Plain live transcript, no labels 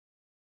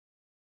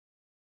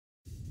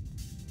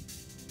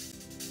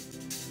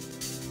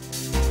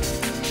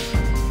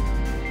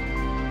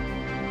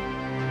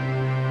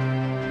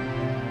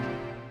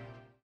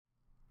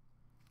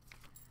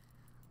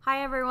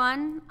Hi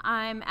everyone,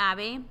 I'm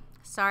Abby.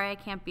 Sorry I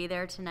can't be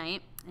there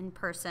tonight in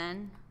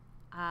person,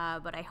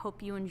 but I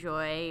hope you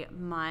enjoy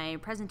my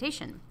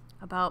presentation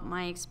about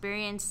my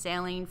experience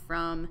sailing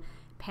from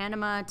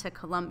Panama to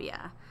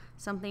Colombia,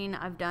 something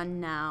I've done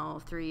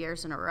now 3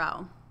 years in a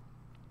row.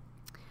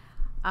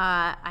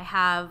 I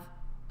have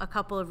a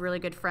couple of really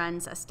good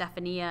friends,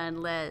 Estefania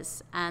and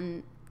Liz,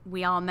 and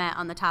we all met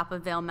on the top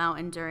of Vail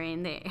Mountain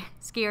during the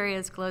ski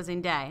area's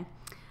closing day.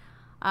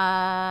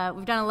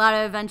 We've done a lot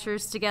of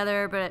adventures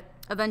together, but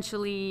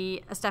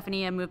eventually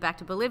Estefania moved back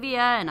to Bolivia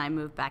and I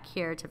moved back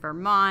here to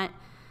Vermont.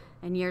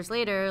 And years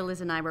later,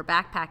 Liz and I were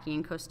backpacking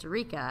in Costa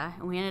Rica,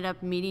 and we ended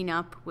up meeting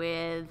up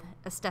with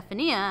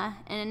Estefania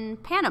in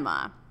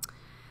Panama.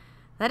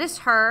 That is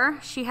her.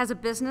 She has a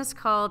business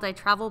called I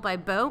Travel by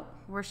Boat,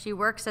 where she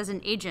works as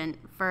an agent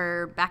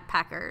for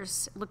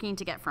backpackers looking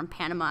to get from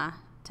Panama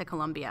to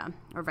Colombia,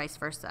 or vice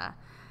versa.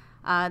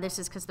 This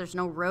is because there's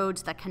no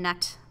roads that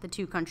connect the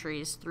two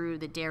countries through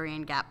the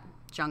Darien Gap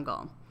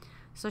jungle.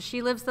 So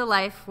she lives the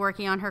life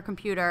working on her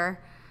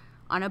computer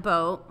on a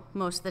boat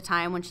most of the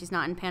time when she's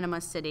not in Panama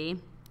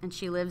City, and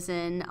she lives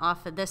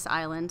off of this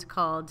island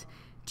called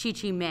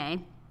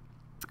Chichime,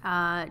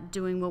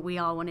 doing what we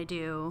all want to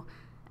do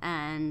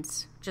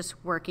and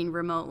just working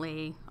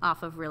remotely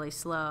off of really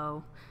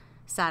slow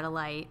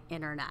satellite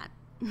internet.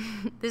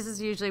 This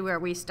is usually where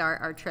we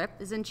start our trip,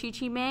 is in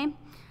Chichime,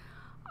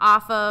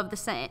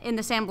 in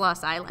the San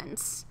Blas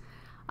Islands.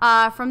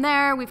 From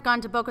there, we've gone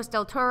to Bocas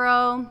del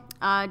Toro,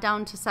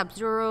 down to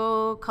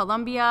Sabzuru,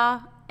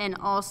 Colombia, and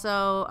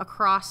also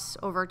across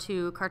over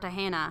to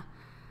Cartagena,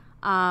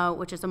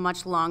 which is a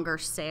much longer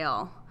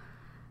sail.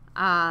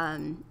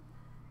 But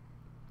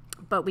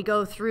we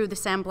go through the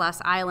San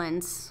Blas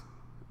Islands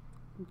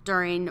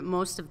during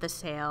most of the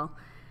sail,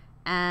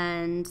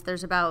 and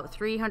there's about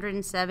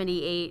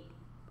 378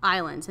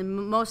 islands,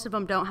 and most of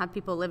them don't have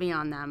people living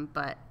on them,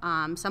 but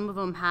some of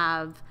them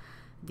have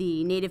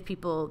the native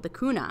people, the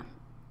Kuna.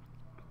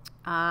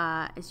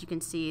 As you can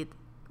see,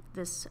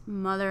 this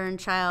mother and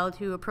child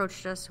who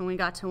approached us when we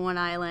got to one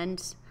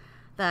island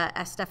that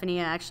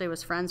Estefania actually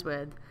was friends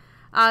with.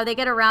 They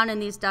get around in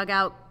these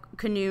dugout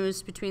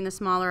canoes between the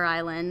smaller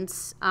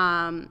islands.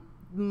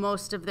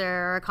 Most of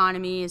their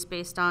economy is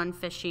based on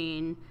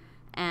fishing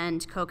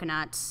and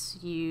coconuts.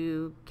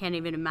 You can't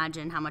even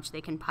imagine how much they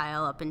can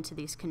pile up into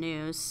these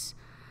canoes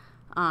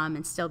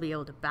and still be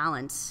able to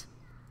balance.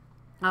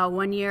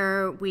 One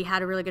year we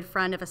had a really good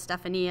friend of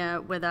Estefania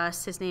with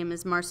us. His name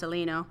is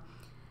Marcelino,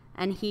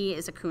 and he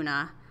is a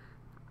Kuna.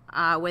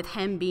 With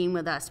him being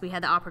with us, we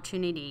had the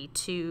opportunity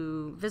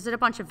to visit a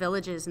bunch of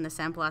villages in the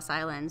San Blas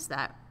Islands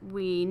that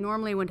we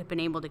normally wouldn't have been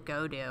able to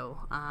go to.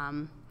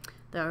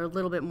 They're a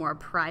little bit more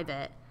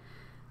private.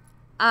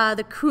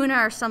 The Kuna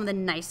are some of the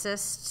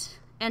nicest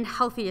and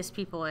healthiest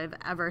people I've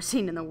ever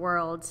seen in the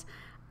world.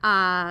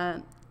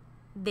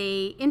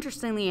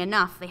 Interestingly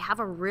enough, they have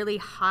a really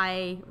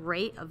high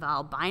rate of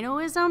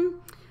albinoism,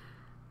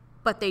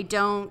 but they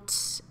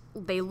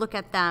look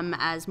at them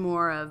as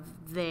more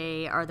of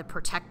they are the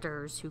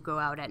protectors who go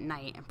out at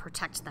night and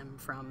protect them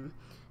from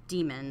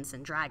demons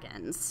and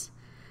dragons.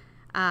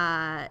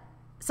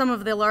 Some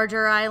of the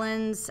larger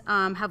islands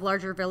have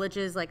larger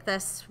villages like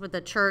this with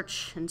a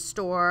church and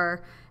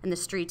store, and the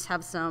streets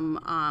have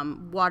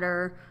some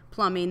water,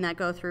 plumbing that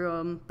go through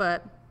them.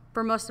 But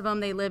for most of them,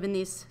 they live in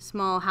these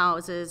small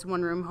houses,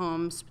 one-room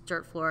homes,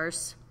 dirt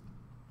floors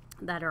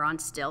that are on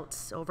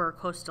stilts over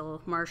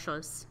coastal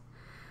marshes.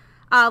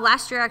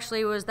 Last year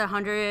actually was the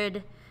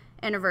 100th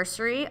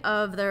anniversary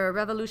of the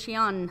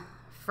Revolution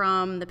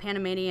from the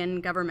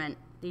Panamanian government.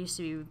 They used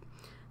to be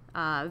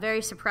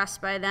very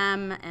suppressed by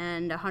them,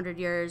 and 100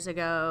 years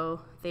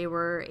ago they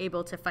were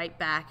able to fight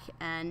back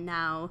and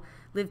now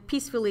live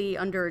peacefully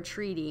under a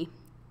treaty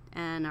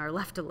and are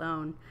left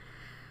alone.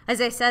 As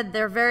I said,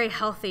 they're very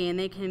healthy and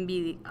they can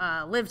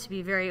live to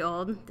be very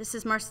old. This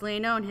is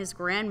Marcelino and his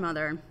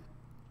grandmother.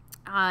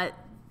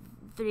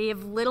 They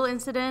have little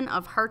incident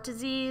of heart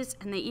disease,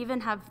 and they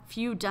even have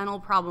few dental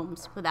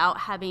problems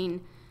without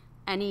having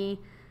any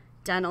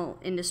dental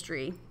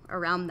industry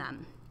around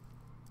them.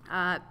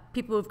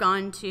 People who've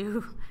gone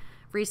to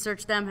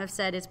research them have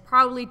said it's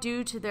probably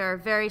due to their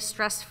very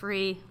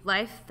stress-free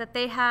life that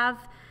they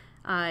have.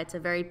 It's a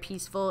very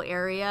peaceful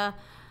area.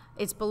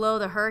 It's below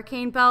the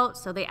hurricane belt,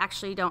 so they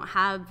actually don't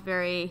have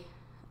very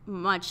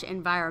much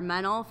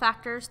environmental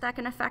factors that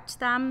can affect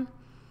them.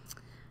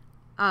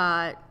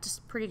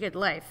 Just pretty good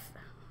life.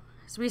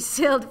 As we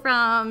sailed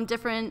from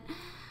different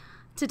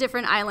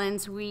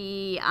islands,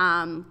 we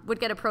would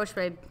get approached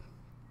by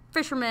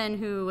fishermen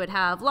who would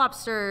have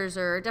lobsters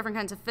or different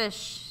kinds of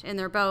fish in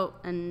their boat,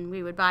 and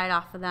we would buy it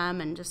off of them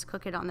and just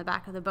cook it on the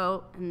back of the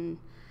boat and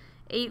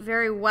ate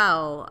very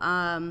well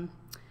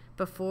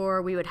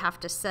before we would have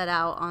to set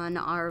out on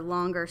our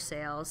longer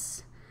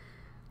sails.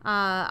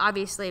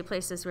 Obviously,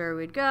 places where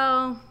we'd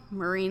go,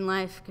 marine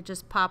life could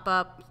just pop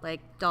up,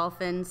 like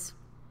dolphins.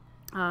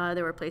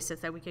 There were places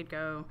that we could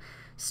go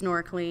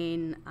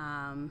snorkeling.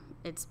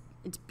 It's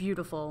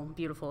beautiful,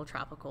 beautiful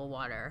tropical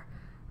water.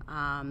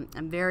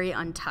 And very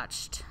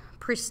untouched,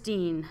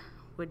 pristine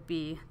would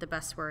be the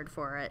best word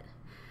for it.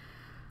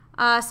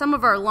 Some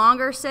of our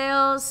longer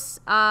sails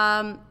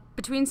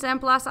between San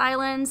Blas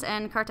Islands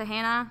and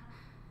Cartagena,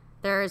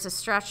 there is a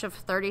stretch of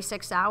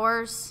 36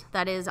 hours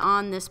that is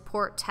on this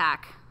port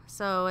tack.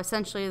 So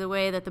essentially the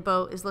way that the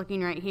boat is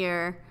looking right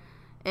here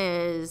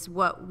is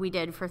what we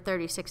did for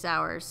 36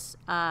 hours,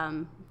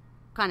 kind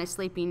of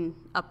sleeping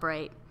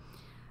upright.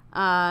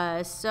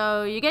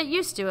 So you get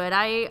used to it.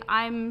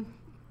 I'm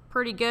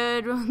pretty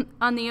good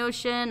on the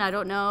ocean. I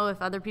don't know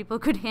if other people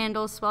could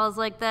handle swells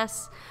like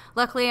this.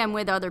 Luckily, I'm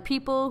with other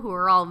people who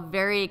are all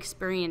very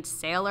experienced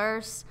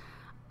sailors.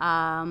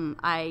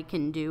 I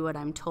can do what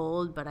I'm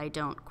told, but I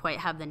don't quite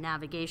have the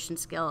navigation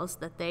skills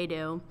that they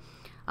do.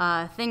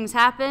 Things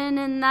happen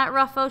in that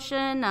rough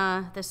ocean.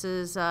 This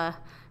is,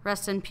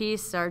 rest in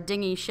peace, our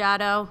dinghy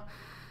Shadow.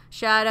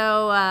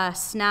 Shadow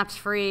snapped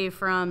free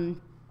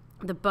from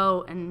the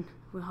boat, and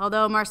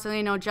although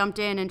Marcelino jumped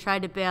in and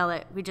tried to bail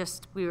it, we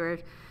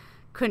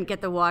couldn't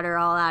get the water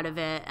all out of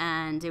it,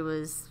 and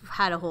it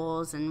had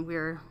holes, and we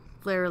were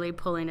literally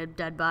pulling a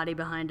dead body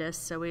behind us,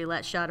 so we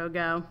let Shadow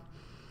go.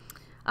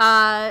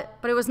 But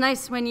it was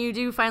nice when you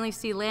do finally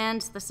see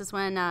land. This is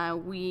when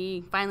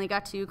we finally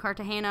got to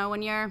Cartagena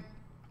one year.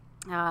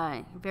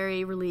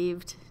 Very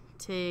relieved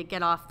to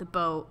get off the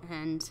boat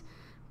and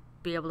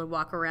be able to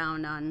walk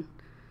around on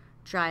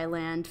dry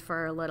land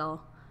for a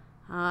little.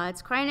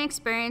 It's quite an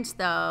experience,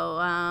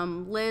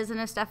 though. Liz and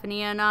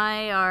Estefania and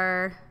I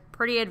are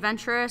pretty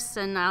adventurous,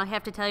 and I'll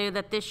have to tell you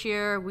that this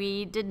year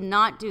we did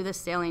not do the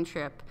sailing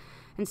trip.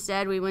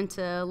 Instead, we went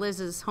to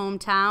Liz's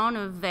hometown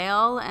of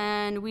Vail,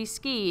 and we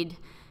skied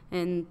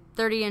in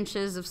 30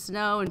 inches of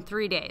snow in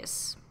 3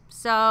 days.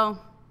 So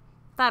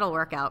that'll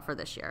work out for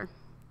this year.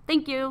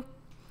 Thank you.